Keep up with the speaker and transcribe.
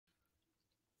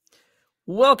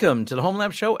Welcome to the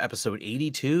Homelab Show, episode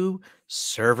 82,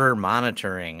 server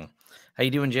monitoring. How you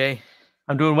doing, Jay?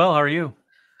 I'm doing well. How are you?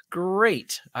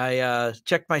 Great. I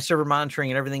checked my server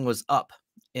monitoring and everything was up,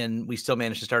 and we still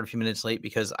managed to start a few minutes late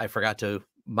because I forgot to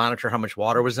monitor how much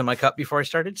water was in my cup before I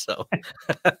started. So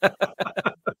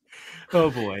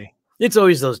Oh boy. it's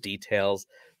always those details.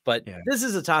 But Yeah. this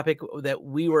is a topic that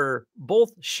we were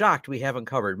both shocked we haven't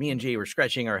covered. Me and Jay were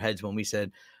scratching our heads when we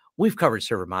said, we've covered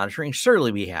server monitoring.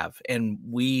 Surely we have. And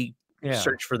we Yeah.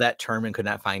 searched for that term and could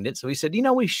not find it. So we said,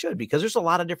 we should, because there's a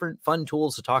lot of different fun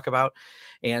tools to talk about.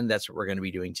 And that's what we're going to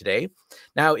be doing today.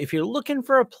 Now, if you're looking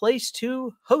for a place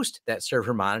to host that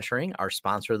server monitoring, our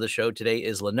sponsor of the show today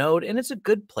is Linode, and it's a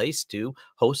good place to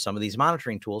host some of these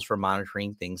monitoring tools for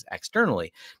monitoring things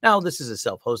externally. Now, this is a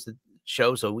self-hosted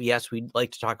show, so yes, we'd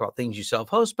like to talk about things you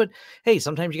self-host, but hey,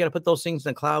 sometimes you got to put those things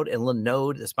in the cloud, and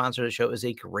Linode, the sponsor of the show, is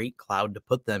a great cloud to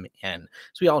put them in.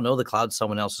 So we all know the cloud's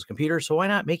someone else's computer, so why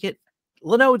not make it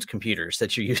Linode's computers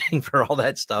that you're using for all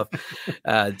that stuff?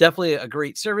 Definitely a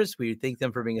great service. We thank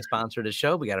them for being a sponsor of the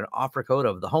show. We got an offer code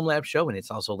of the Homelab Show, and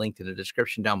it's also linked in the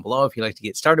description down below if you'd like to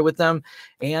get started with them.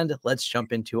 And let's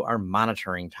jump into our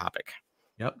monitoring topic.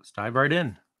 Yep. Let's dive right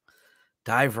in.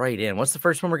 Dive right in. What's the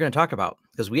first one we're going to talk about?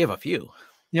 Because we have a few.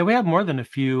 Yeah, we have more than a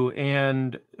few,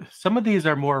 and some of these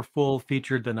are more full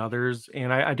featured than others.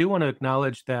 And I do want to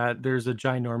acknowledge that there's a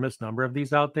ginormous number of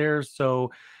these out there.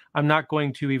 So I'm not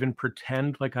going to even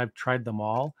pretend like I've tried them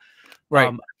all.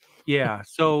 Right. Yeah.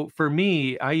 So for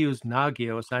me, I use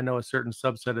Nagios. I know a certain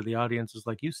subset of the audience is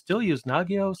like, you still use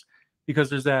Nagios?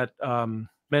 Because there's that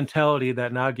mentality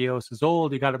that Nagios is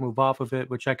old. You got to move off of it,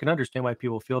 which I can understand why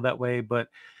people feel that way. But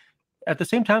at the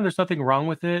same time, there's nothing wrong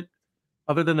with it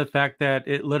other than the fact that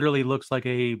it literally looks like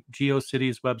a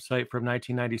GeoCities website from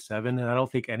 1997. And I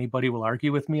don't think anybody will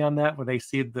argue with me on that when they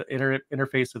see the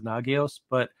interface of Nagios.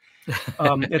 But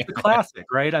it's a classic,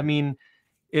 right? I mean,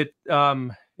 it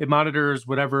monitors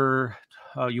whatever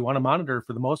you want to monitor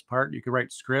for the most part. You can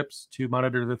write scripts to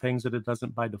monitor the things that it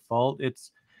doesn't by default.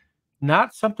 It's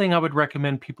not something I would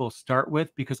recommend people start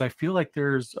with because I feel like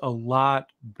there's a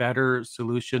lot better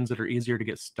solutions that are easier to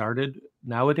get started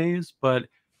nowadays. But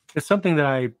it's something that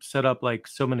I set up like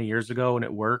so many years ago and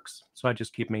it works. So I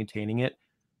just keep maintaining it.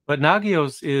 But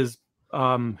Nagios is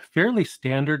fairly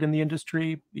standard in the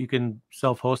industry. You can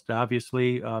self-host,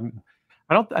 obviously.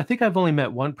 I think I've only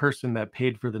met one person that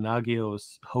paid for the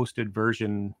Nagios hosted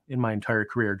version in my entire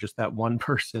career, just that one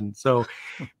person. So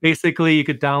basically you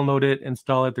could download it,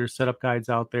 install it. There's setup guides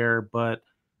out there, but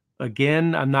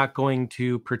again, I'm not going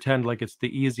to pretend like it's the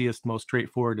easiest, most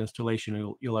straightforward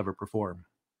installation you'll ever perform.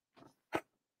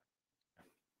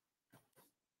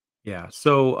 Yeah.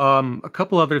 So a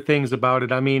couple other things about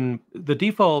it. I mean, the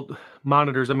default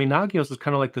monitors, Nagios is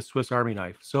kind of like the Swiss Army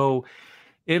knife. So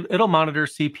it'll monitor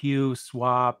CPU,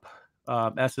 swap,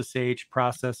 SSH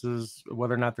processes,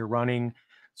 whether or not they're running.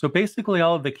 So basically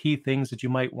all of the key things that you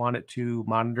might want it to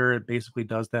monitor, it basically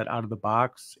does that out of the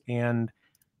box. And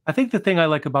I think the thing I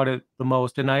like about it the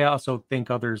most, and I also think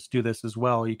others do this as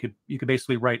well, you could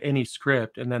basically write any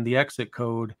script and then the exit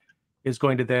code is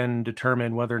going to then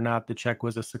determine whether or not the check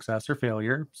was a success or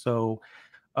failure. So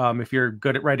if you're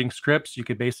good at writing scripts, you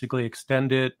could basically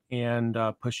extend it and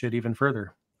push it even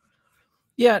further.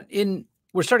 Yeah,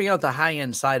 we're starting out the high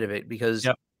end side of it because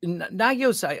Yep. in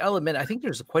Nagios, I'll admit, I think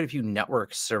there's quite a few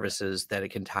network services that it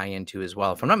can tie into as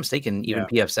well. If I'm not mistaken, even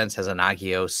pfSense has a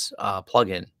Nagios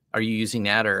plugin. Are you using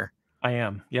that or? I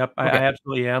am. Yep, Okay. I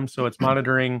absolutely am. So it's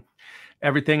monitoring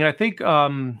everything. And I think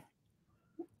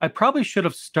I probably should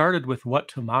have started with what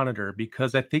to monitor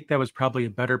because I think that was probably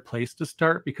a better place to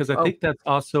start because I think that's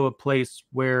also a place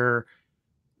where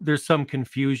there's some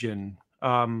confusion.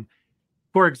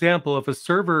 For example, if a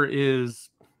server is,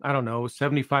 I don't know,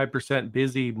 75%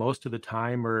 busy most of the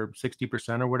time or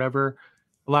 60% or whatever,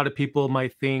 a lot of people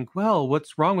might think, well,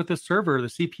 what's wrong with this server? The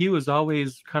CPU is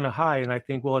always kind of high. And I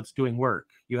think, well, it's doing work.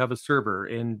 You have a server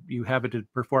and you have it to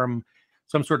perform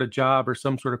some sort of job or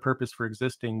some sort of purpose for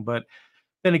existing. But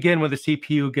then again, when the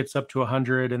CPU gets up to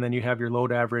 100 and then you have your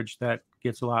load average that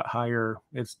gets a lot higher,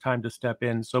 it's time to step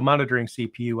in. So monitoring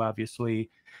CPU obviously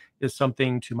is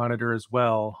something to monitor as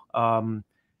well.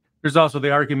 There's also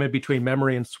the argument between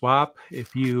memory and swap.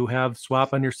 If you have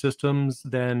swap on your systems,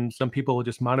 then some people will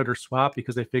just monitor swap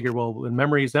because they figure, well, when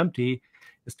memory is empty,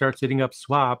 it starts hitting up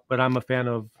swap. But I'm a fan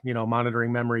of,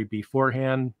 monitoring memory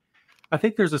beforehand. I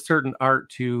think there's a certain art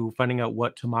to finding out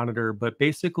what to monitor, but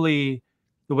basically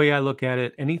the way I look at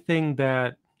it, anything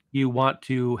that you want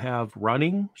to have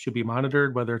running should be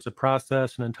monitored, whether it's a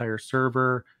process, an entire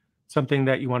server, something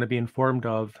that you want to be informed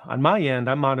of. On my end,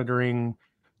 I'm monitoring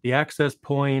the access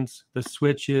points, the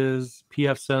switches,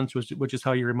 pfSense, which is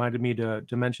how you reminded me to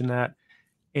mention that.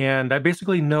 And I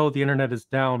basically know the internet is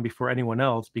down before anyone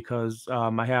else because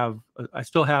I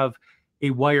still have a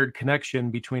wired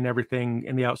connection between everything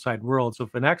in the outside world. So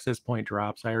if an access point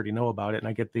drops, I already know about it and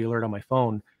I get the alert on my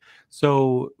phone.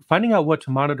 So finding out what to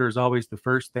monitor is always the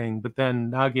first thing. But then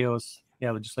Nagios,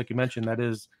 yeah, just like you mentioned, that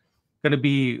is going to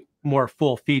be more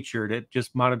full featured. It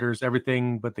just monitors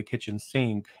everything but the kitchen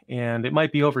sink, and it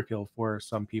might be overkill for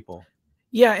some people.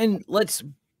 Yeah, and let's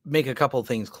make a couple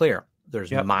things clear.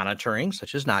 There's Yep. monitoring,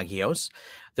 such as Nagios.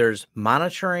 There's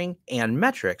monitoring and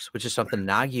metrics, which is something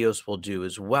Nagios will do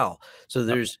as well. So Yep.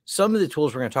 there's some of the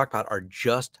tools we're going to talk about are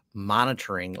just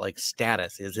monitoring, like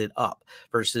status, is it up,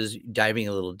 versus diving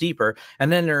a little deeper. And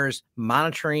then there's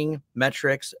monitoring,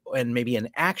 metrics, and maybe an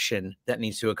action that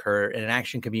needs to occur. And an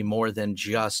action could be more than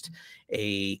just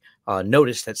a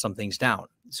notice that something's down.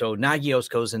 So Nagios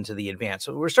goes into the advanced.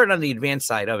 So we're starting on the advanced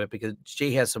side of it because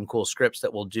Jay has some cool scripts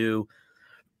that will do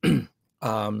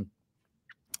um,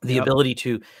 the Yep. ability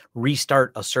to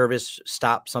restart a service,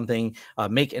 stop something,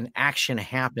 make an action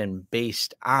happen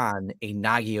based on a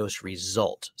Nagios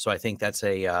result. So I think that's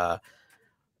a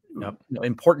Yep.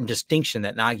 important distinction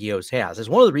that Nagios has. Is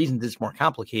one of the reasons it's more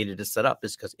complicated to set up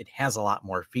is because it has a lot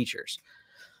more features.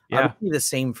 I would Yeah. be the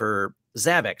same for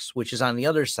Zabbix, which is on the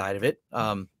other side of it.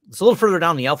 It's a little further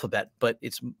down the alphabet, but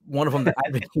it's one of them that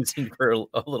I've been using for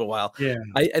a little while. Yeah.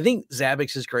 I think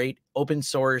Zabbix is great, open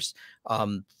source,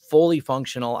 fully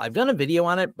functional. I've done a video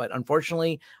on it, but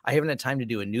unfortunately, I haven't had time to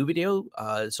do a new video.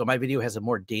 So my video has a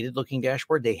more dated looking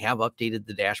dashboard. They have updated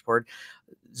the dashboard.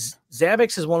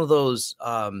 Zabbix is one of those,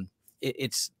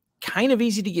 it's kind of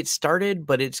easy to get started,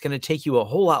 but it's going to take you a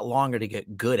whole lot longer to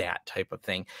get good at type of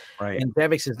thing. Right. And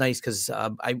Zabbix is nice because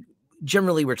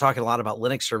we're talking a lot about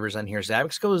Linux servers on here.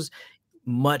 Zabbix goes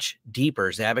much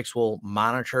deeper. Zabbix will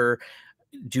monitor,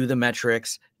 do the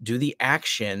metrics, do the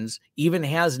actions, even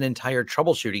has an entire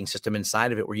troubleshooting system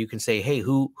inside of it where you can say, hey,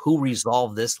 who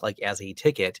resolved this like as a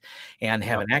ticket and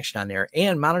have Yep. an action on there,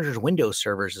 and monitors Windows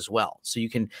servers as well. So you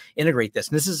can integrate this.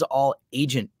 And this is all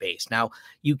agent based. Now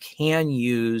you can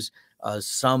use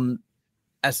some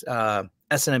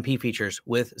SNMP features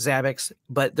with Zabbix,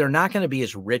 but they're not going to be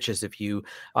as rich as if you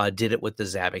did it with the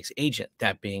Zabbix agent.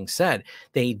 That being said,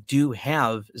 they do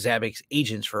have Zabbix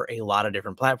agents for a lot of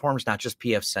different platforms, not just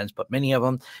pfSense, but many of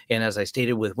them. And as I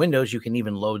stated with Windows, you can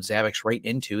even load Zabbix right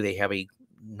into. They have a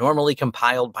normally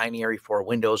compiled binary for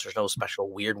Windows. There's no special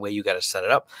weird way you got to set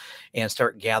it up, and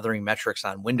start gathering metrics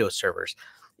on Windows servers.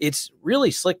 It's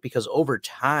really slick because over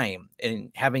time,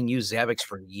 and having used Zabbix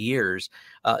for years,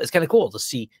 it's kind of cool to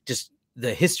see just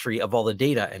the history of all the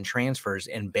data and transfers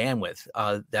and bandwidth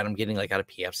that I'm getting like out of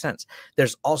pfSense.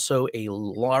 There's also a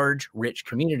large, rich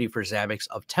community for Zabbix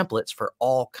of templates for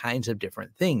all kinds of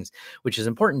different things, which is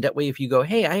important. That way, if you go,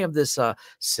 hey, I have this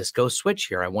Cisco switch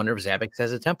here, I wonder if Zabbix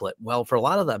has a template. Well, for a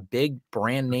lot of the big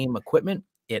brand name equipment,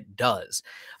 it does.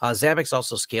 Zabbix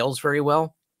also scales very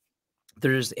well.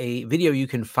 There's a video you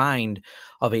can find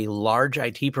of a large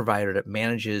IT provider that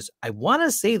manages, I want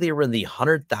to say they were in the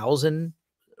 100,000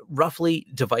 roughly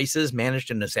devices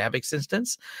managed in a Zabbix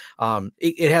instance.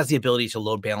 It has the ability to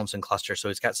load balance and cluster. So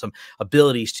it's got some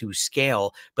abilities to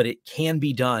scale, but it can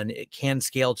be done. It can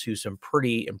scale to some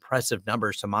pretty impressive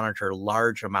numbers to monitor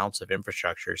large amounts of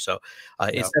infrastructure. So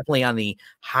Yep. it's definitely on the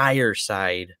higher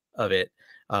side of it,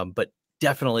 but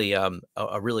definitely a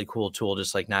really cool tool,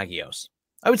 just like Nagios.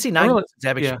 I would say I Nagios really,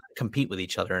 and Zabbix yeah. compete with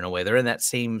each other in a way. They're in that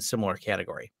same similar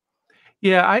category.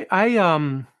 Yeah,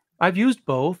 I've used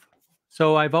both.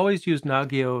 So I've always used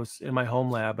Nagios in my home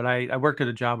lab, but I worked at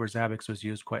a job where Zabbix was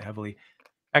used quite heavily.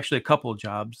 Actually, a couple of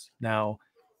jobs now.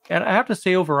 And I have to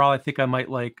say overall, I think I might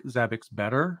like Zabbix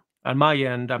better. On my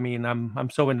end, I mean, I'm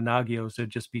so into Nagios, it'd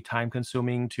just be time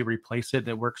consuming to replace it, and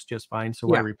it works just fine. So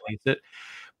why Yeah. replace it?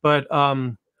 But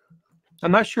I'm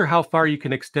not sure how far you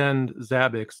can extend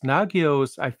Zabbix.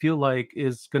 Nagios, I feel like,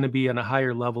 is going to be on a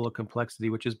higher level of complexity,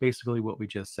 which is basically what we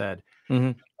just said.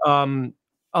 Mhm. Um,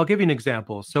 I'll give you an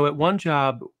example. So at one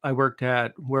job I worked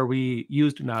at where we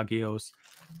used Nagios,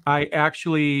 I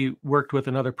actually worked with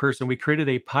another person. We created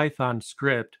a Python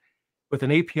script with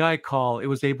an API call. It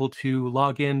was able to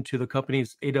log into the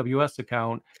company's AWS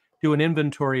account, do an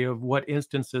inventory of what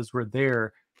instances were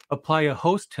there, apply a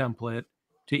host template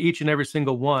to each and every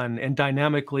single one, and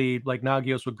dynamically, like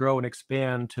Nagios would grow and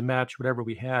expand to match whatever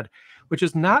we had, which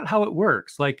is not how it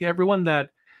works. Like everyone that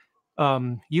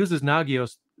uses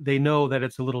Nagios, they know that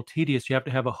it's a little tedious. You have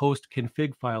to have a host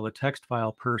config file, a text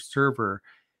file per server.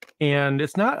 And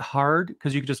it's not hard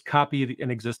because you can just copy an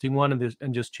existing one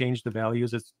and just change the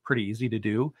values. It's pretty easy to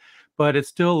do, but it's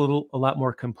still a lot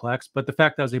more complex. But the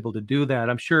fact that I was able to do that,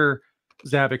 I'm sure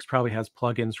Zabbix probably has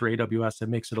plugins for AWS that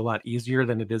makes it a lot easier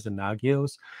than it is in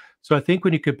Nagios. So I think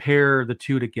when you compare the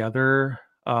two together,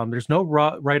 there's no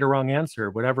right or wrong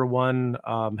answer. Whatever one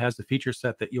has the feature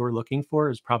set that you're looking for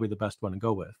is probably the best one to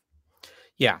go with.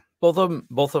 Yeah, both of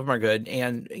them are good.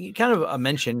 And you kind of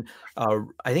mentioned, I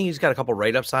think he's got a couple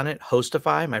write-ups on it.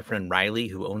 Hostify, my friend Riley,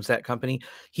 who owns that company,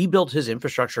 he built his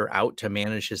infrastructure out to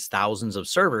manage his thousands of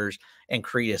servers and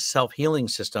create a self-healing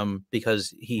system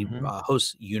because he Mhm.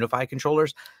 hosts Unify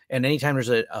controllers. And anytime there's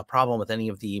a problem with any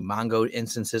of the Mongo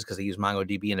instances, because they use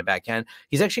MongoDB in the back end,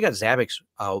 he's actually got Zabbix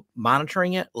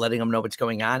monitoring it, letting them know what's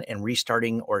going on, and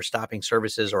restarting or stopping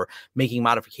services or making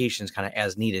modifications kind of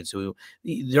as needed. So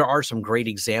there are some great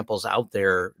examples out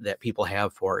there that people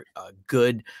have for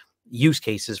good use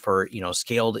cases for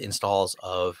scaled installs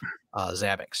of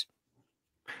Zabbix.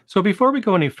 So before we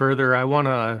go any further, I want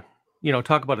to,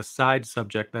 talk about a side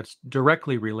subject that's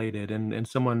directly related. And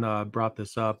someone brought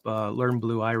this up. Learn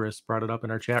Blue Iris brought it up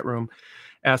in our chat room,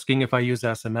 asking if I use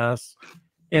SMS.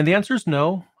 And the answer is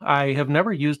no. I have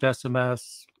never used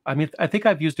SMS. I mean, I think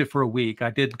I've used it for a week.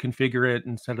 I did configure it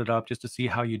and set it up just to see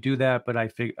how you do that, but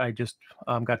I just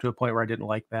got to a point where I didn't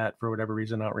like that for whatever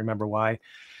reason. I don't remember why.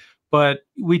 But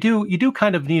you do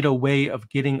kind of need a way of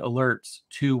getting alerts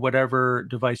to whatever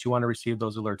device you want to receive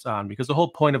those alerts on, because the whole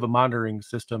point of a monitoring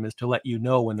system is to let you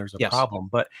know when there's a Yes. problem.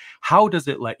 But how does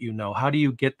it let you know? How do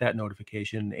you get that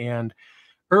notification? And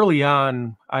early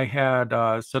on, I had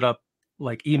set up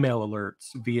like email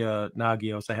alerts via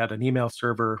Nagios. I had an email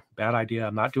server. Bad idea.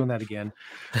 I'm not doing that again.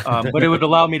 But it would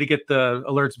allow me to get the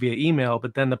alerts via email.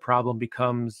 But then the problem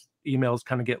becomes emails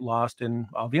kind of get lost in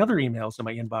all the other emails in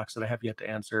my inbox that I have yet to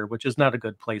answer, which is not a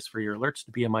good place for your alerts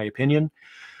to be, in my opinion.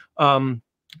 Um,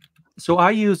 so I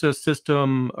use a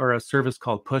system or a service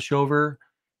called Pushover.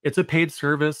 It's a paid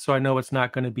service, so I know it's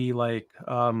not going to be like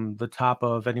the top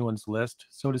of anyone's list,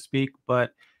 so to speak,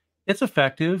 but it's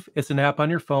effective. It's an app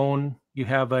on your phone. You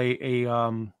have a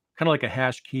kind of like a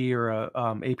hash key or a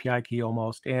API key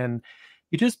almost, and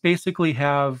you just basically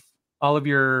have all of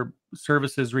your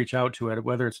services reach out to it,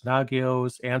 whether it's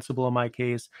Nagios, Ansible in my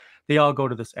case, they all go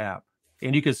to this app.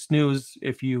 And you can snooze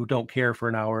if you don't care for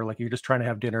an hour, like you're just trying to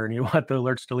have dinner and you want the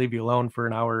alerts to leave you alone for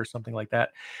an hour or something like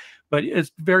that. But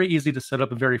it's very easy to set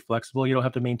up and very flexible. You don't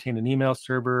have to maintain an email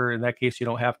server. In that case, you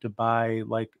don't have to buy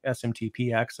like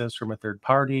SMTP access from a third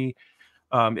party.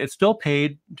 It's still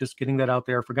paid. Just getting that out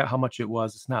there. I forgot how much it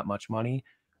was. It's not much money.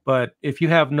 But if you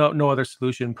have no other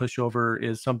solution, pushover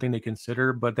is something to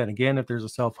consider. But then again, if there's a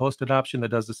self-hosted option that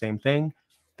does the same thing,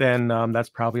 then that's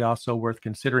probably also worth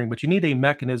considering. But you need a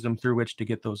mechanism through which to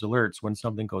get those alerts when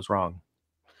something goes wrong.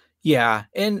 Yeah,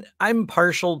 and I'm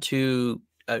partial to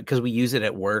because we use it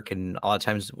at work, and a lot of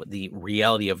times the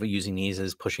reality of using these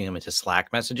is pushing them into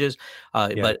Slack messages.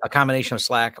 Yeah. But a combination of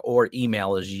Slack or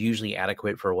email is usually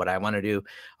adequate for what I want to do.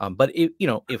 But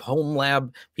if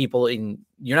Homelab people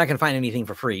you're not going to find anything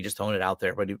for free, just throwing it out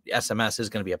there. But SMS is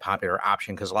going to be a popular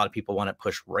option because a lot of people want it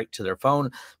pushed right to their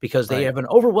phone because they Right. have an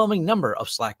overwhelming number of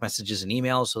Slack messages and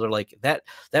emails. So they're like that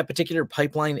particular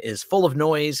pipeline is full of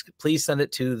noise. Please send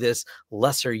it to this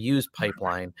lesser used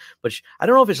pipeline, which I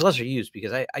don't know if it's lesser used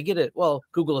because I get it. Well,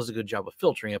 Google does a good job of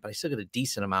filtering it, but I still get a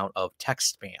decent amount of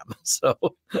text spam. So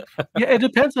Yeah, it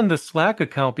depends on the Slack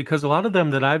account because a lot of them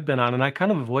that I've been on, and I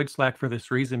kind of avoid Slack for this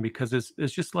reason because it's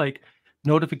just like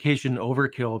notification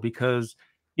overkill because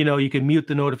you can mute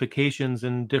the notifications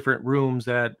in different rooms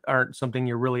that aren't something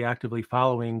you're really actively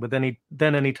following. But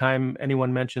then anytime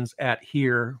anyone mentions at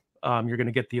here, you're going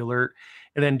to get the alert,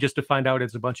 and then just to find out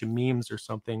it's a bunch of memes or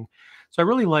something. So I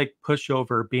really like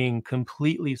pushover being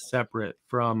completely separate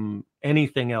from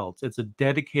anything else. It's a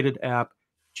dedicated app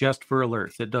just for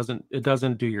alerts. It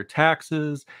doesn't do your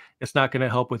taxes. It's not going to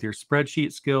help with your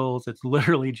spreadsheet skills. It's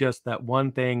literally just that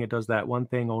one thing. It does that one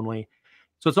thing only.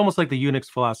 So it's almost like the Unix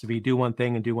philosophy, do one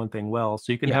thing and do one thing well.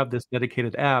 So you can yeah. have this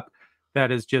dedicated app that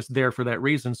is just there for that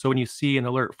reason. So when you see an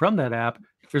alert from that app,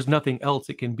 there's nothing else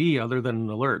it can be other than an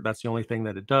alert. That's the only thing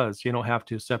that it does. You don't have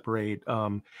to separate,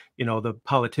 the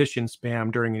politician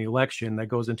spam during an election that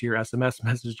goes into your SMS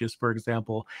messages, for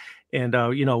example. And,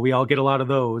 we all get a lot of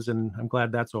those, and I'm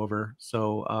glad that's over.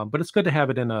 So, but it's good to have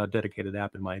it in a dedicated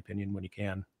app, in my opinion, when you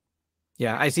can.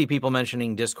 Yeah, I see people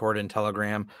mentioning Discord and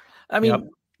Telegram. I Yep. mean,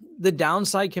 the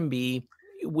downside can be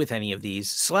with any of these.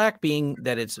 Slack being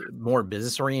that it's more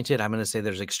business oriented, I'm going to say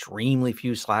there's extremely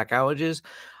few Slack outages.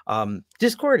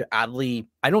 Discord, oddly,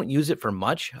 I don't use it for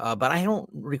much, but I don't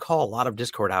recall a lot of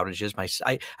Discord outages.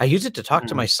 I use it to talk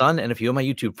to my son and a few of my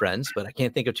YouTube friends, but I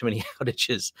can't think of too many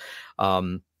outages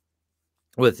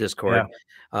with Discord.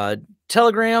 Yeah.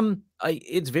 Telegram,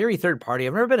 it's very third party.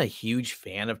 I've never been a huge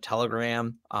fan of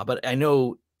Telegram, but I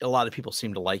know a lot of people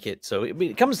seem to like it. So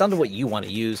it comes down to what you want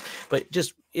to use, but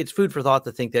just it's food for thought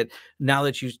to think that now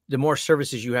that the more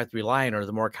services you have to rely on, or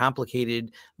the more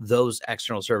complicated those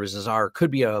external services are,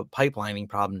 could be a pipelining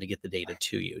problem to get the data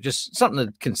to you. Just something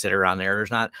to consider on there.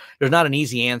 There's not an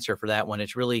easy answer for that one.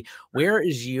 It's really, where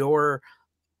is your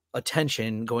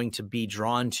attention going to be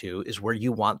drawn to is where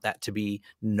you want that to be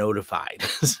notified.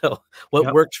 So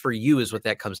what works for you is what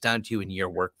that comes down to in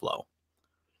your workflow.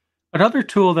 Another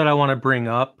tool that I want to bring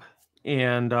up,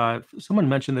 and someone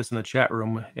mentioned this in the chat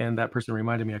room, and that person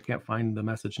reminded me, I can't find the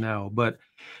message now, but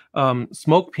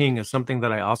smoke ping is something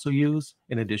that I also use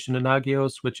in addition to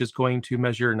Nagios, which is going to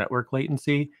measure network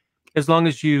latency. As long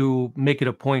as you make it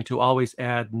a point to always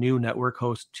add new network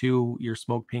hosts to your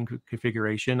smoke ping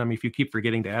configuration. I mean, if you keep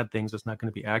forgetting to add things, it's not going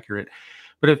to be accurate.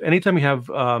 But if anytime you have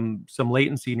some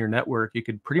latency in your network, you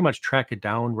could pretty much track it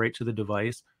down right to the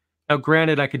device. Now,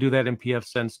 granted, I could do that in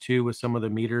pfSense too with some of the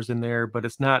meters in there, but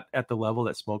it's not at the level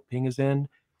that smoke ping is in.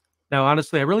 Now,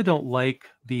 honestly, I really don't like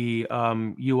the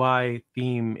UI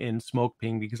theme in smoke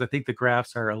ping because I think the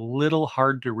graphs are a little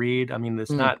hard to read. I mean, it's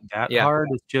not that hard.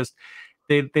 It's just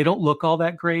they don't look all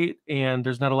that great, and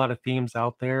there's not a lot of themes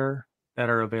out there that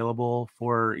are available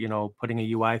for, you know, putting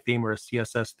a UI theme or a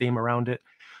CSS theme around it.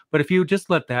 But if you just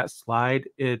let that slide,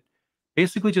 it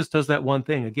basically just does that one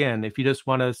thing. Again, if you just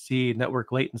want to see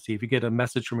network latency, if you get a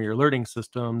message from your alerting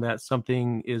system that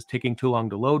something is taking too long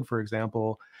to load, for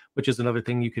example, which is another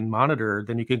thing you can monitor,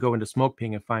 then you can go into smoke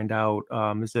ping and find out,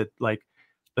 is it like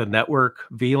the network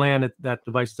VLAN that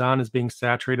device is on is being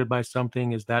saturated by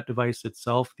something? Is that device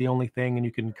itself the only thing? And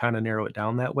you can kind of narrow it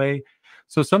down that way.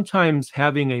 So sometimes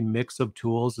having a mix of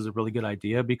tools is a really good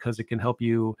idea because it can help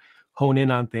you hone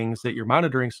in on things that your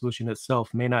monitoring solution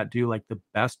itself may not do like the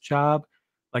best job.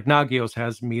 Like Nagios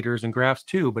has meters and graphs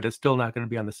too, but it's still not going to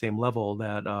be on the same level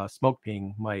that smoke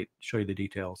ping might show you the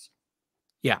details.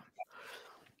 Yeah.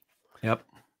 Yep.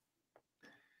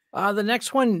 The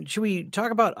next one, should we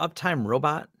talk about Uptime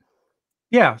Robot?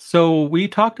 Yeah, so we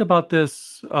talked about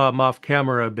this off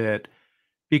camera a bit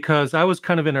because I was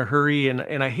kind of in a hurry, and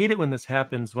I hate it when this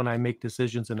happens when I make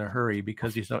decisions in a hurry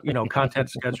because you know content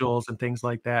schedules and things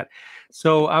like that.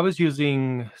 So I was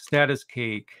using Status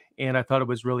Cake, and I thought it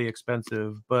was really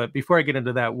expensive. But before I get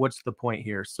into that, what's the point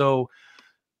here? So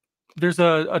there's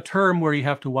a term where you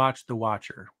have to watch the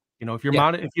watcher. You know, if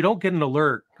if you don't get an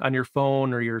alert on your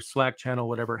phone or your Slack channel,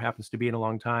 whatever it happens to be in a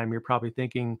long time, you're probably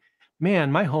thinking,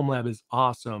 man, my Homelab is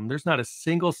awesome. There's not a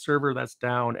single server that's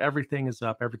down. Everything is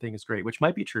up. Everything is great, which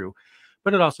might be true,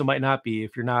 but it also might not be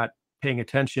if you're not paying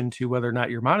attention to whether or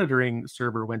not your monitoring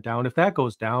server went down. If that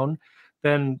goes down,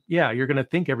 then yeah, you're going to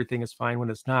think everything is fine when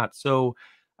it's not. So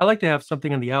I like to have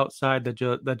something on the outside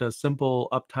that does simple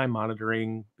uptime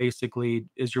monitoring. Basically,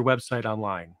 is your website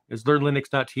online? Is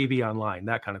learnlinux.tv online?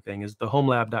 That kind of thing. Is the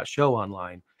homelab.show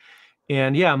online?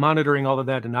 And yeah, monitoring all of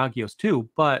that in Nagios too.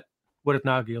 But what if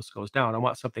Nagios goes down? I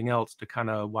want something else to kind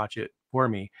of watch it for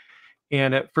me.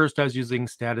 And at first, I was using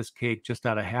Status Cake just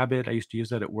out of habit. I used to use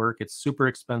that at work. It's super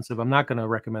expensive. I'm not going to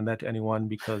recommend that to anyone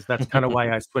because that's kind of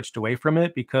why I switched away from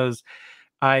it, because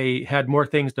I had more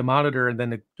things to monitor, and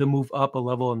then to move up a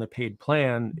level in the paid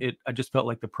plan, I just felt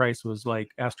like the price was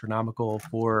like astronomical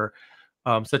for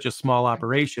such a small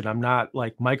operation. I'm not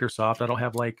like Microsoft. I don't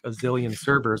have like a zillion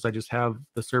servers. I just have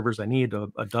the servers I need,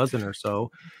 a dozen or so.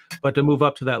 But to move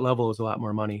up to that level is a lot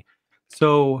more money.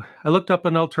 So I looked up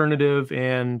an alternative,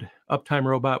 and Uptime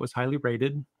Robot was highly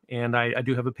rated. And I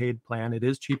do have a paid plan. It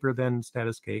is cheaper than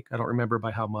Status Cake. I don't remember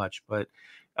by how much, but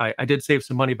I did save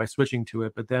some money by switching to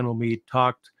it. But then when we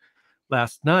talked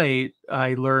last night,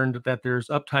 I learned that there's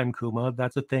Uptime Kuma.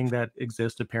 That's a thing that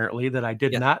exists apparently that I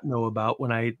did not know about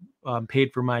when I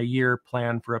paid for my year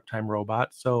plan for Uptime Robot.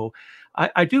 So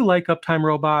I do like Uptime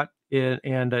Robot,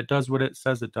 and it does what it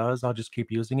says it does. I'll just keep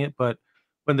using it. But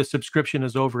when the subscription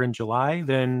is over in July,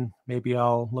 then maybe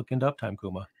I'll look into Uptime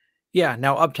Kuma. Yeah.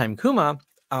 Now, Uptime Kuma,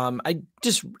 I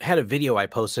just had a video I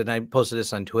posted, and I posted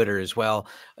this on Twitter as well,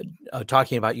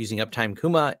 talking about using Uptime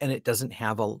Kuma, and it doesn't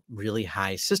have a really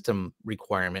high system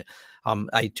requirement.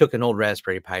 I took an old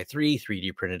Raspberry Pi 3,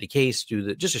 3D printed a case,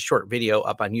 just a short video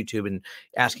up on YouTube, and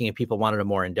asking if people wanted a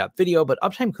more in-depth video. But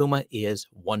Uptime Kuma is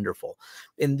wonderful.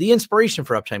 And the inspiration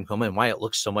for Uptime Kuma and why it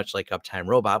looks so much like Uptime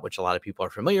Robot, which a lot of people are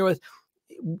familiar with,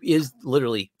 is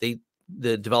literally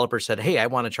the developer said, hey, I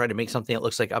want to try to make something that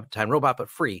looks like Uptime Robot but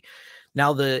free.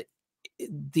 Now the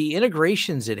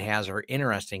integrations it has are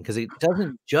interesting because it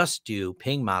doesn't just do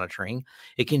ping monitoring.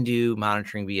 It can do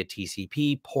monitoring via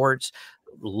TCP ports,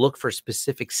 look for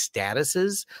specific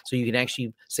statuses. So you can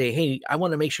actually say, hey, I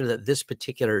want to make sure that this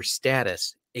particular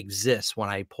status exists when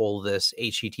I pull this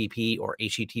HTTP or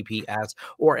HTTPS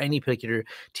or any particular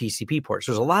TCP port.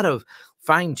 So there's a lot of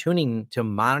fine tuning to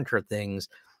monitor things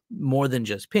more than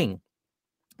just ping.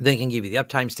 They can give you the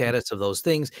uptime status of those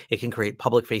things. It can create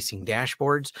public facing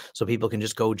dashboards so people can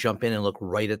just go jump in and look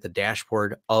right at the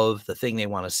dashboard of the thing they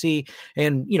want to see.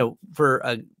 And, for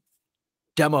a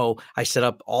demo, I set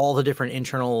up all the different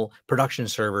internal production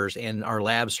servers and our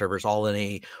lab servers all in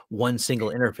a one single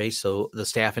interface. So the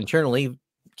staff internally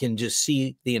can just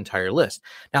see the entire list.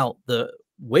 Now, the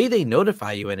way they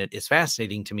notify you in it is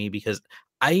fascinating to me because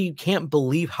I can't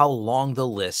believe how long the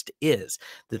list is.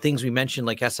 The things we mentioned,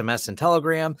 like SMS and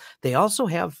Telegram, they also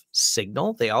have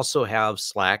Signal. They also have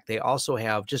Slack. They also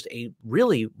have just a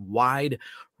really wide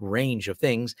range of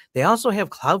things. They also have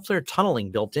Cloudflare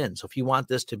tunneling built in. So if you want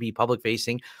this to be public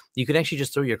facing, you can actually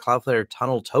just throw your Cloudflare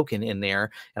tunnel token in there.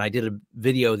 And I did a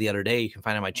video the other day, you can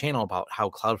find on my channel, about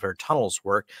how Cloudflare tunnels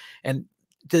work. And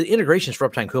the integrations for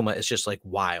Uptime Kuma is just like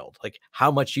wild. Like how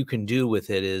much you can do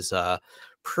with it is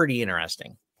pretty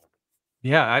interesting.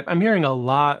 Yeah, I'm hearing a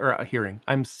lot, or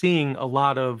I'm seeing a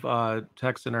lot of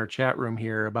text in our chat room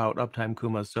here about Uptime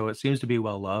Kuma. So it seems to be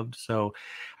well loved. So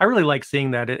I really like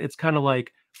seeing that. It's kind of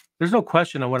like there's no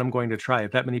question on what I'm going to try.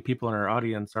 If that many people in our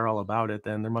audience are all about it,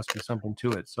 then there must be something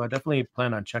to it. So I definitely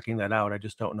plan on checking that out. I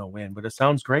just don't know when, but it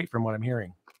sounds great from what I'm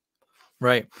hearing.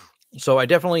 Right. So I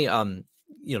definitely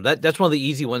that's one of the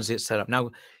easy ones to set up.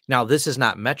 Now this is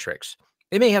not metrics.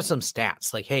 It may have some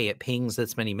stats like, hey, it pings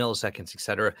this many milliseconds,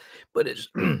 etc. But it's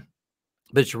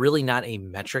but it's really not a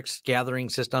metrics gathering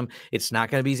system. It's not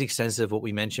going to be as extensive. What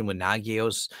we mentioned with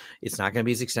Nagios, it's not going to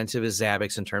be as extensive as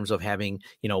Zabbix in terms of having,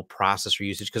 processor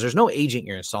usage, because there's no agent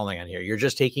you're installing on here. You're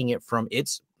just taking it from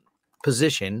its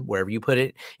position, wherever you put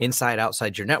it, inside,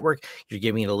 outside your network. You're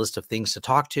giving it a list of things to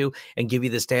talk to and give you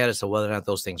the status of whether or not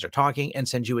those things are talking, and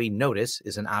send you a notice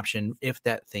is an option if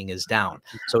that thing is down.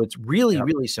 So it's really, Yep.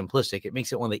 really simplistic. It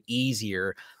makes it one of the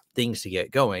easier things to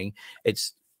get going.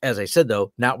 It's, as I said,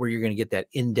 though, not where you're going to get that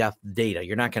in-depth data.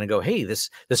 You're not going to go, hey, the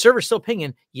server's still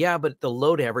pinging. Yeah, but the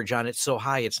load average on it's so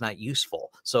high, it's not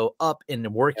useful. So up and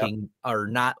Yep. working are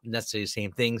not necessarily the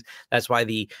same things. That's why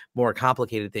the more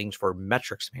complicated things for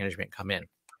metrics management come in.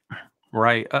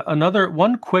 Right. Another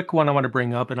one quick one I want to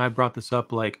bring up, and I brought this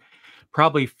up like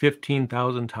probably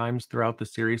 15,000 times throughout the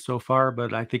series so far,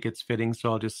 but I think it's fitting,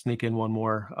 so I'll just sneak in one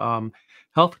more.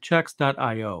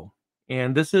 Healthchecks.io.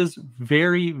 And this is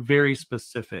very, very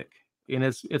specific. And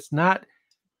it's not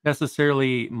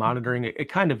necessarily monitoring. It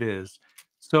kind of is.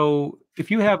 So if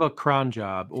you have a cron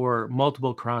job or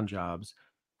multiple cron jobs,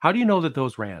 how do you know that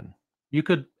those ran? You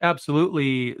could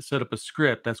absolutely set up a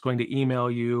script that's going to email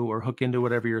you or hook into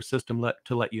whatever your system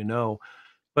to let you know.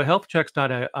 But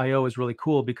healthchecks.io is really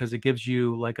cool because it gives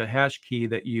you like a hash key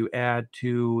that you add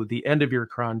to the end of your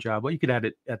cron job. Well, you could add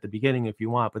it at the beginning if you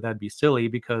want, but that'd be silly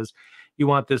because you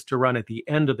want this to run at the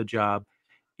end of the job.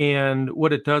 And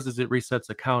what it does is it resets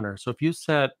a counter. So if you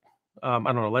set, I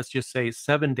don't know, let's just say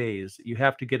 7 days, you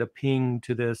have to get a ping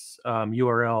to this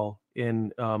URL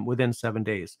in within 7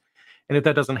 days. And if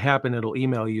that doesn't happen, it'll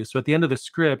email you. So at the end of the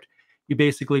script, you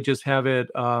basically just have it,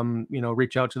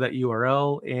 reach out to that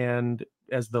URL and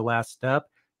as the last step,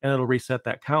 and it'll reset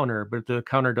that counter. But if the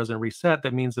counter doesn't reset,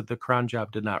 that means that the cron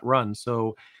job did not run.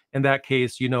 So in that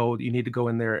case, you need to go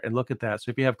in there and look at that. So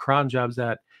if you have cron jobs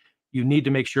that you need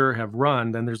to make sure have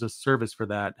run, then there's a service for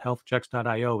that.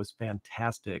 Healthchecks.io is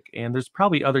fantastic. And there's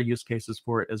probably other use cases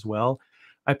for it as well.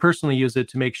 I personally use it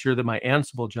to make sure that my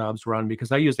Ansible jobs run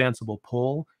because I use Ansible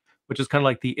pull, which is kind of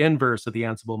like the inverse of the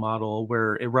Ansible model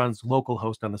where it runs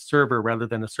localhost on the server rather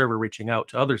than a server reaching out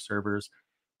to other servers.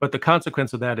 But the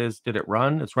consequence of that is, did it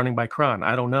run? It's running by cron.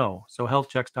 I don't know. So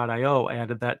healthchecks.io, I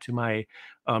added that to my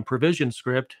provision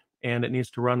script, and it needs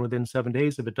to run within 7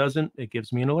 days. If it doesn't, it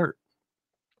gives me an alert.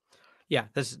 Yeah,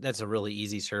 that's a really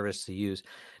easy service to use.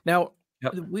 Now,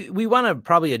 Yep. we want to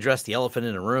probably address the elephant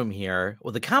in the room here.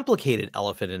 Well, the complicated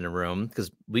elephant in the room, because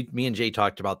me and Jay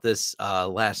talked about this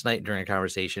last night during a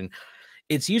conversation.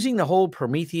 It's using the whole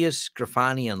Prometheus,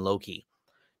 Grafani, and Loki.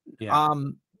 Yeah.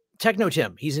 Um, Techno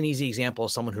Tim, he's an easy example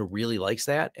of someone who really likes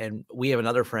that. And we have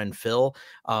another friend, Phil.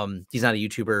 He's not a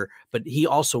YouTuber, but he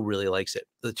also really likes it.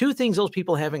 The two things those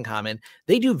people have in common,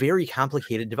 they do very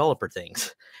complicated developer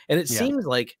things. And it Yeah. seems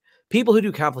like people who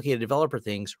do complicated developer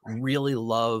things really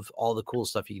love all the cool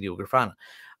stuff you can do with Grafana.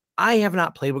 I have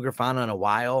not played with Grafana in a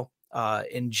while.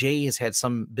 And Jay has had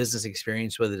some business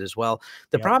experience with it as well.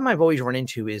 The Yep. problem I've always run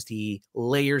into is the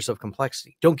layers of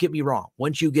complexity. Don't get me wrong.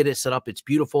 Once you get it set up, it's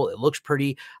beautiful. It looks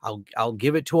pretty. I'll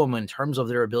give it to them in terms of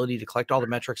their ability to collect all the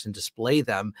metrics and display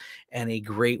them in a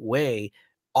great way.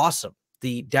 Awesome.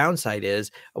 The downside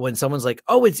is when someone's like,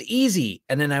 "Oh, it's easy,"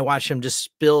 and then I watch them just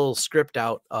spill script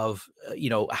out of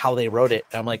how they wrote it.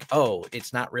 And I'm like, "Oh,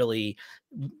 it's not really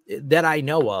that I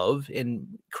know of." And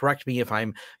correct me if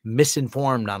I'm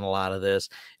misinformed on a lot of this.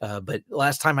 But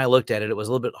last time I looked at it, it was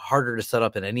a little bit harder to set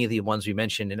up than any of the ones we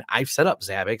mentioned. And I've set up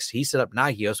Zabbix. He set up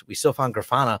Nagios. We still found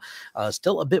Grafana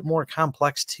still a bit more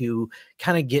complex to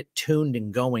kind of get tuned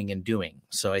and going and doing.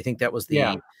 So I think that was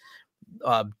Yeah. the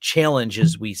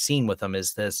challenges we've seen with them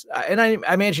is this. And I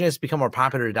imagine it's become more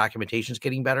popular. Documentation is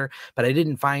getting better, but I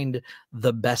didn't find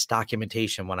the best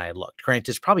documentation when I looked. Granted,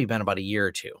 it's probably been about a year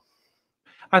or two.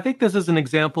 I think this is an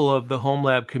example of the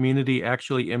Homelab community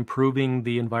actually improving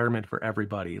the environment for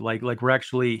everybody. Like we're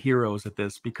actually heroes at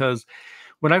this, because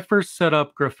when I first set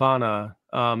up Grafana,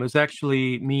 it was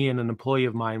actually me and an employee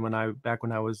of mine back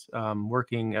when I was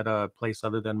working at a place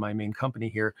other than my main company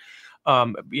here.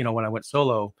 When I went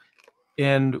solo,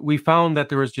 and we found that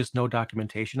there was just no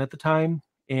documentation at the time.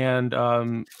 And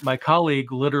my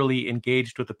colleague literally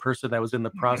engaged with the person that was in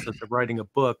the process of writing a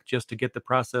book just to get the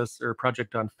process or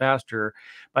project done faster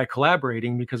by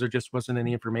collaborating, because there just wasn't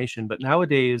any information. But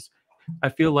nowadays, I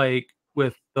feel like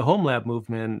with the home lab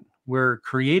movement, we're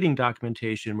creating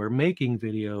documentation, we're making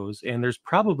videos, and there's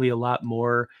probably a lot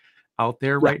more out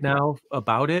there Yeah. right now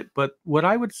about it. But what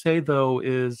I would say though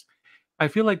is I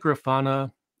feel like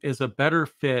Grafana is a better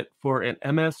fit for an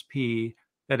MSP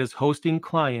that is hosting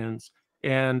clients,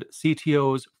 and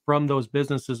CTOs from those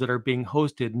businesses that are being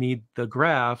hosted need the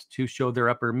graphs to show their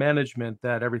upper management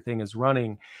that everything is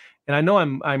running. And I know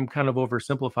I'm kind of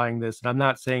oversimplifying this, and I'm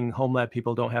not saying home lab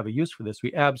people don't have a use for this.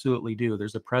 We absolutely do.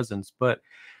 There's a presence, but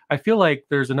I feel like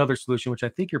there's another solution, which I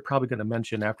think you're probably going to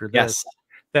mention after this, Yes.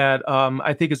 that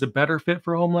I think is a better fit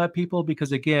for home lab people,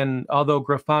 because again, although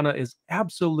Grafana is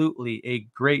absolutely a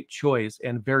great choice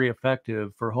and very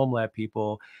effective for home lab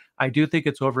people, I do think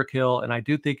it's overkill, and I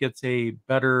do think it's a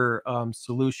better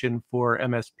solution for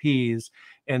MSPs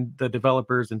and the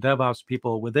developers and DevOps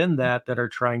people within that are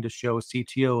trying to show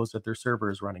CTOs that their server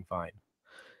is running fine.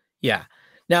 Yeah.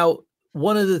 Now,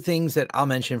 one of the things that I'll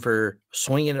mention for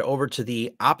swinging it over to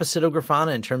the opposite of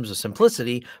Grafana in terms of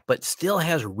simplicity, but still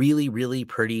has really, really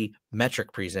pretty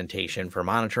metric presentation for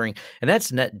monitoring, and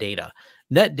that's net data.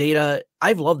 Net data,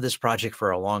 I've loved this project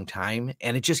for a long time,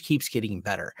 and it just keeps getting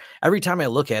better. Every time I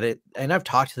look at it, and I've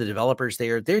talked to the developers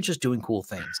there, they're just doing cool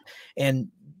things. And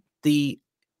the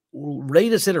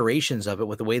latest iterations of it,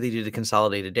 with the way they do the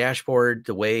consolidated dashboard,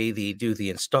 the way they do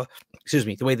the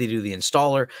the way they do the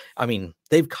installer. I mean,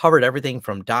 they've covered everything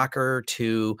from Docker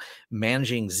to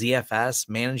managing ZFS,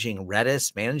 managing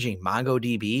Redis, managing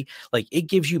MongoDB. Like, it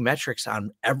gives you metrics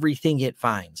on everything it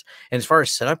finds. And as far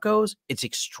as setup goes, it's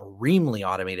extremely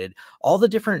automated. All the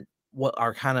different what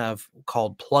are kind of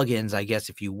called plugins, I guess,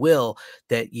 if you will,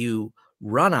 that you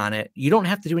run on it, you don't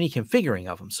have to do any configuring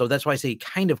of them. So that's why I say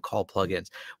kind of call plugins.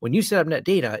 When you set up net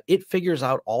data, it figures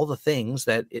out all the things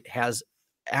that it has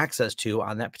access to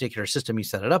on that particular system you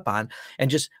set it up on,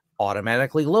 and just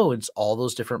automatically loads all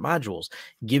those different modules,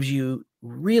 gives you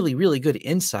really, really good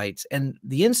insights. And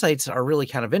the insights are really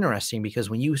kind of interesting,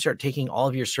 because when you start taking all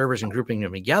of your servers and grouping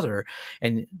them together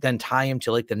and then tie them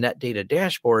to like the net data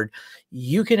dashboard,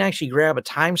 you can actually grab a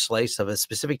time slice of a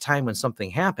specific time when something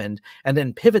happened and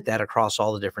then pivot that across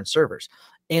all the different servers.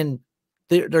 And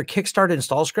their kickstart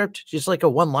install script, just like a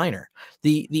one-liner.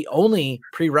 The only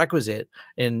prerequisite,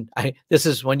 and this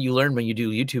is when you learn when you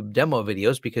do YouTube demo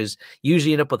videos, because you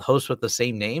usually end up with hosts with the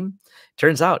same name.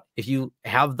 Turns out if you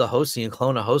have the host and you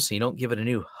clone a host and you don't give it a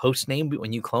new host name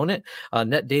when you clone it,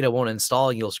 net data won't install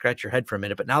and you'll scratch your head for a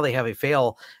minute. But now they have a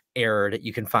fail error that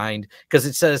you can find, because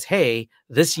it says, hey,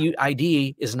 this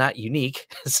ID is not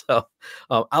unique. So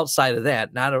outside of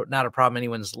that, not a problem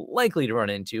anyone's likely to run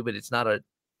into, but it's not a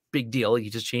big deal. You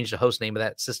just change the host name of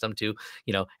that system to,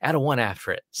 add a one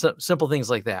after it. So simple things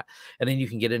like that. And then you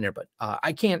can get in there. But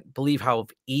I can't believe how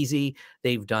easy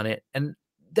they've done it. And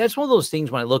that's one of those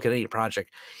things when I look at any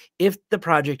project. If the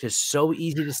project is so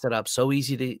easy to set up, so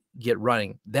easy to get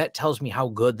running, that tells me how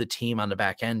good the team on the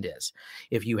back end is.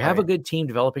 If you have a Right. good team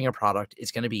developing a product,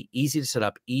 it's going to be easy to set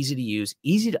up, easy to use,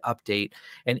 easy to update,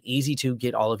 and easy to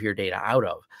get all of your data out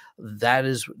of. That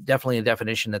is definitely a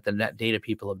definition that the net data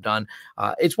people have done.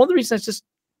 It's one of the reasons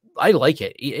I like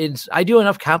it. I do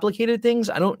enough complicated things.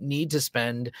 I don't need to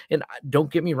spend, and don't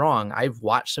get me wrong, I've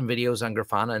watched some videos on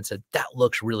Grafana and said, that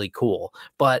looks really cool,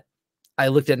 but I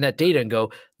looked at net data and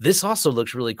go, this also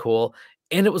looks really cool.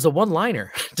 And it was a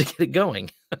one-liner to get it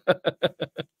going.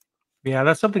 Yeah,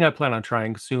 that's something I plan on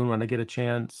trying soon when I get a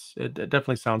chance. It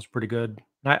definitely sounds pretty good.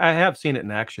 I have seen it in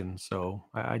action, so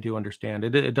I do understand.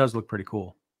 It does look pretty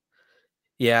cool.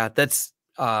 Yeah, that's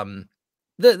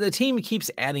the team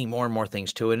keeps adding more and more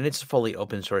things to it, and it's fully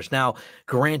open source. Now,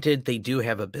 granted, they do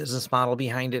have a business model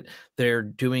behind it. They're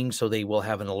doing so they will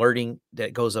have an alerting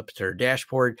that goes up to their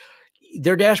dashboard.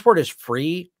 Their dashboard is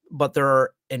free, but there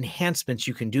are enhancements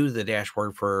you can do to the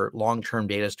dashboard for long-term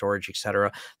data storage, et cetera,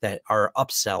 that are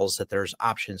upsells that there's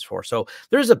options for. So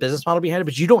there's a business model behind it,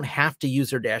 but you don't have to use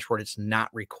their dashboard. It's not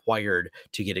required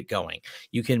to get it going.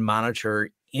 You can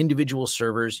monitor individual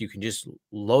servers. You can just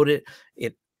load it.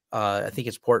 I think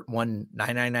it's port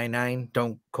 19999.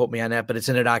 Don't quote me on that, but it's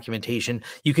in a documentation.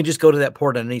 You can just go to that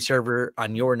port on any server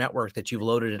on your network that you've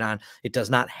loaded it on. It does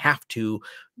not have to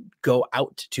go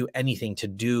out to anything to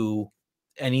do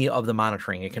any of the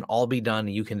monitoring. It can all be done.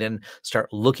 You can then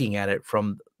start looking at it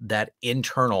from that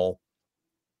internal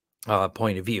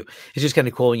point of view. It's just kind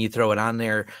of cool when you throw it on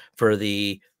there for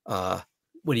the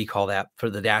what do you call that, for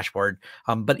the dashboard.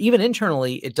 But even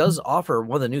internally, it does offer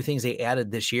one of the new things they added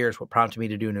this year is what prompted me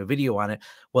to do a new video on it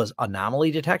was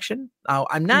anomaly detection. Now,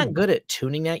 I'm not Hmm. good at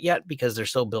tuning that yet because they're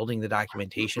still building the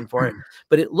documentation for it,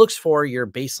 but it looks for your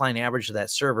baseline average of that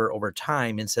server over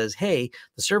time and says, hey,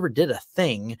 the server did a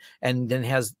thing, and then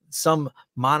has some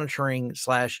monitoring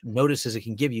 / notices it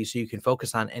can give you so you can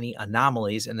focus on any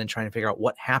anomalies and then trying to figure out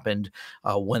what happened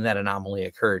when that anomaly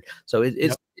occurred. So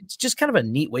it's just kind of a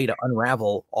neat way to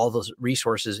unravel all those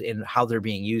resources and how they're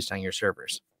being used on your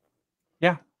servers.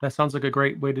 Yeah, that sounds like a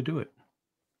great way to do it.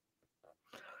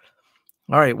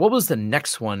 All right, what was the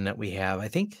next one that we have? I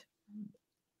think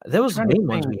that was the Trying to main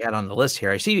ones think. we had on the list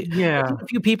here. I've Yeah. seen a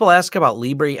few people ask about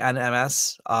Libre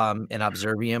NMS, and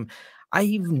Observium.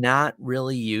 I've not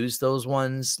really used those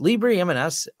ones. Libre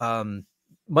MNS,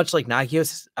 much like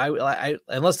Nagios, I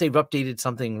unless they've updated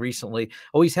something recently,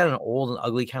 always had an old and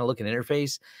ugly kind of looking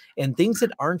interface. And things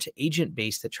that aren't agent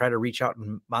based that try to reach out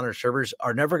and monitor servers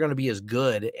are never going to be as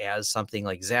good as something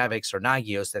like Zabbix or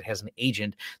Nagios that has an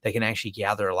agent that can actually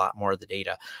gather a lot more of the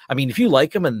data. I mean, if you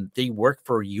like them and they work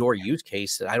for your use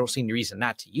case, I don't see any reason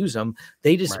not to use them.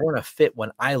 They just Right. weren't a fit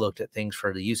when I looked at things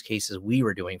for the use cases we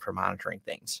were doing for monitoring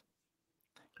things.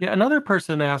 Yeah, another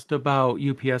person asked about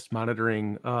UPS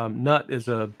monitoring. Nut is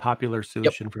a popular Yep.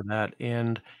 solution for that,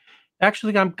 and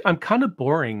actually, I'm kind of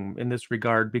boring in this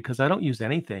regard because I don't use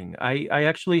anything. I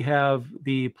actually have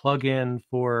the plugin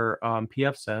for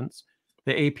pfSense,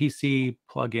 the APC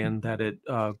plugin that it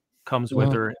comes with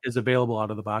Mhm. or is available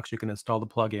out of the box. You can install the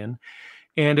plugin,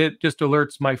 and it just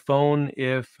alerts my phone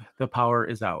if the power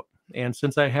is out. And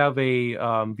since I have a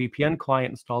VPN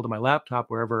client installed on my laptop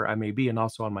wherever I may be, and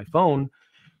also on my phone,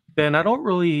 then I don't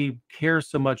really care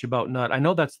so much about Nut. I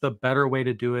know that's the better way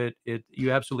to do it.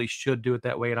 You absolutely should do it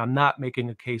that way, and I'm not making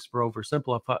a case for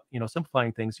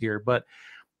simplifying things here, but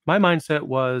my mindset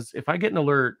was if I get an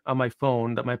alert on my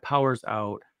phone that my power's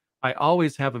out, I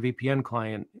always have a VPN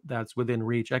client that's within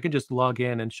reach. I can just log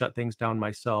in and shut things down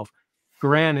myself.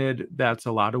 Granted, that's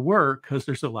a lot of work because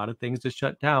there's a lot of things to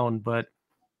shut down, but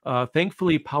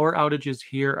thankfully, power outages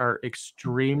here are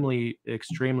extremely,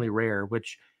 extremely rare,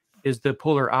 which is the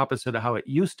polar opposite of how it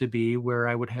used to be, where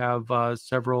I would have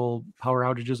several power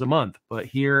outages a month. But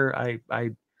here, I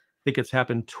think it's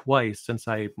happened twice since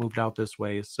I moved out this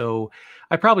way. So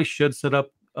I probably should set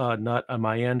up Nut on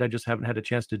my end. I just haven't had a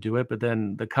chance to do it. But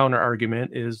then the counter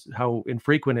argument is how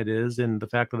infrequent it is, and the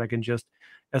fact that I can just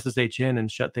SSH in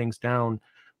and shut things down.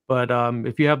 But,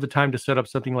 if you have the time to set up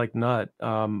something like Nut,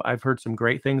 I've heard some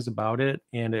great things about it,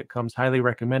 and it comes highly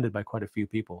recommended by quite a few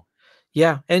people.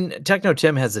 Yeah, and Techno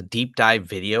Tim has a deep dive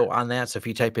video on that. So if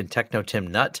you type in Techno Tim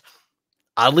Nut,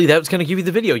 oddly, that's going to give you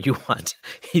the video you want.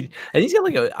 And he's got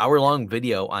like an hour-long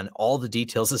video on all the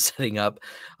details of setting up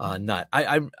Nut.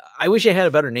 I wish I had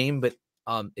a better name, but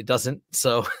it doesn't.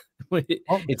 So Well,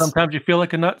 it's sometimes you feel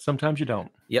like a nut, sometimes you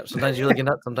don't. yep. Sometimes you're like a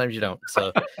nut, sometimes you don't.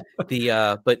 So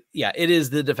but yeah, it is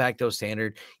the de facto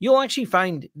standard. You'll actually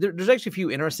find there's actually a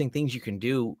few interesting things you can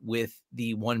do with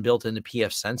the one built into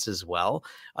PF Sense as well.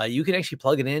 You can actually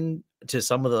plug it in to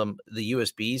some of the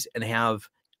USBs and have,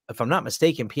 if I'm not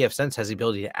mistaken, PF Sense has the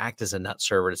ability to act as a nut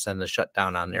server to send the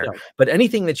shutdown on there. Yeah, But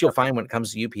anything that you'll yep. find when it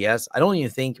comes to UPS, I don't even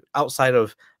think outside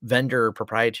of vendor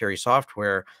proprietary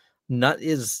software, Nut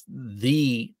is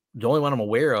the only one I'm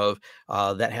aware of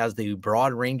that has the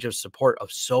broad range of support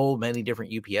of so many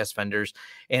different UPS vendors.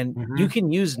 And you Mhm.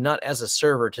 can use Nut as a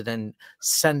server to then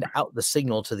send out the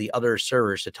signal to the other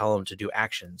servers to tell them to do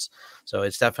actions. So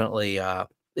it's definitely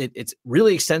it's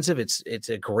really extensive. It's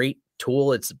a great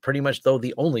tool. It's pretty much though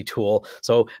the only tool.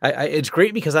 So it's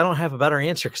great because I don't have a better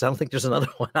answer because I don't think there's another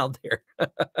one out there.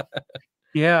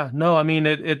 Yeah, no, I mean,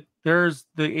 it there's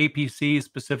the APC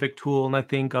specific tool, and I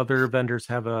think other vendors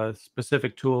have a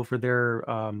specific tool for their,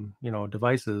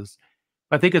 devices.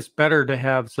 I think it's better to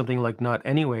have something like Nut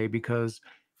anyway, because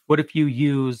what if you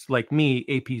use, like me,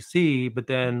 APC, but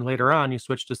then later on you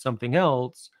switch to something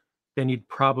else, then you'd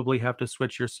probably have to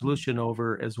switch your solution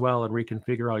over as well and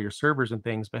reconfigure all your servers and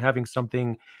things. But having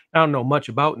something, I don't know much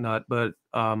about Nut, but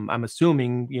I'm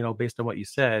assuming, based on what you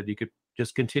said, you could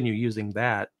just continue using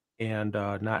that and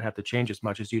not have to change as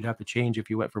much as you'd have to change if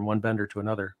you went from one vendor to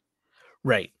another.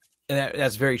 Right. And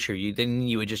that's very true.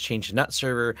 You would just change the nut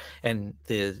server, and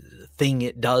the thing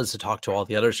it does to talk to all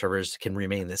the other servers can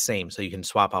remain the same. So you can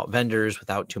swap out vendors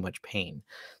without too much pain.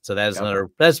 So Yep.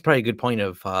 that's probably a good point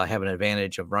of having an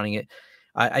advantage of running it.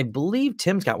 I believe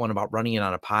Tim's got one about running it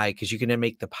on a Pi, because you can then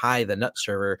make the Pi the nut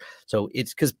server. So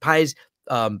it's because Pi's,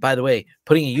 by the way,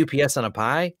 putting a UPS on a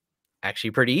Pi,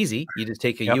 actually pretty easy. You just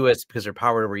take a Yep. US, because they're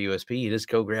powered over USB. You just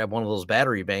go grab one of those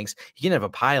battery banks. You can have a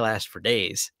Pi last for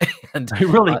days. And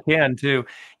You really can too.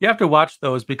 You have to watch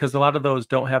those because a lot of those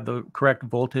don't have the correct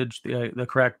voltage, the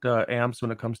correct, amps when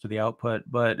it comes to the output,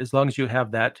 but as long as you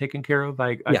have that taken care of,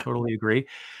 I yeah. totally agree.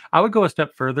 I would go a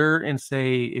step further and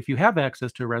say if you have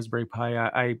access to a Raspberry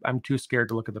Pi, I'm too scared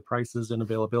to look at the prices and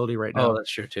availability right Oh, now.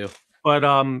 that's true too. But,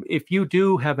 if you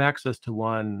do have access to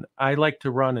one, I like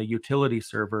to run a utility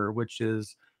server, which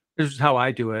is this is how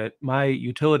I do it. My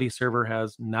utility server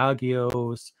has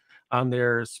Nagios on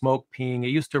there, Smoke Ping. It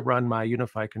used to run my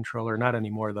Unify controller, not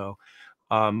anymore though.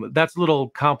 That's a little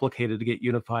complicated to get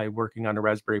Unify working on a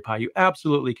Raspberry Pi. You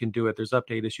absolutely can do it. There's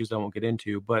update issues I won't get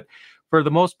into, but for the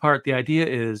most part, the idea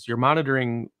is you're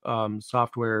monitoring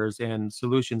softwares and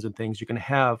solutions and things you can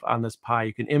have on this Pi.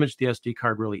 You can image the SD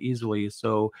card really easily.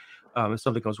 So if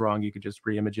something goes wrong, you could just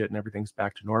re-image it and everything's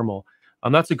back to normal.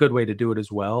 That's a good way to do it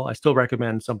as well. I still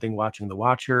recommend something watching the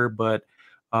watcher, but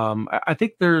I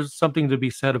think there's something to be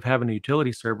said of having a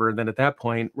utility server, and then at that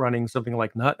point, running something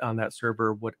like Nut on that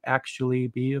server would actually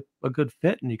be a good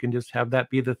fit, and you can just have that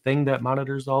be the thing that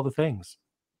monitors all the things.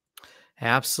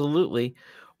 Absolutely.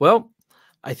 Well,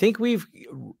 I think we've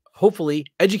hopefully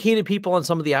educated people on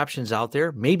some of the options out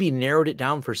there, maybe narrowed it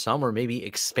down for some, or maybe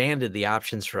expanded the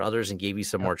options for others and gave you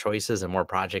some Yep. more choices and more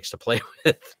projects to play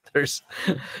with. There's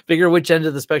figure which end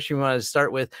of the spectrum you want to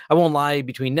start with. I won't lie,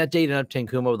 between NetData and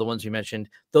Uptenkumo, the ones you mentioned,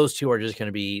 those two are just going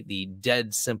to be the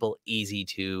dead simple, easy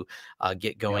to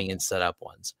get Yep. going and set up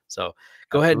ones. So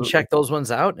go ahead and Absolutely. check those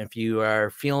ones out. And if you are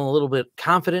feeling a little bit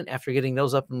confident after getting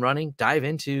those up and running, dive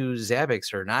into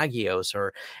Zabbix or Nagios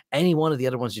or any one of the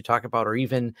other ones you talk about, or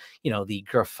even, the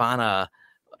Grafana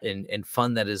and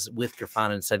fun that is with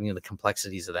Grafana and setting the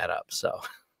complexities of that up. So,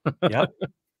 Yep.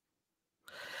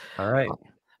 All right.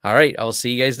 all right. I'll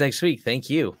see you guys next week. Thank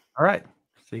you. All right.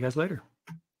 See you guys later.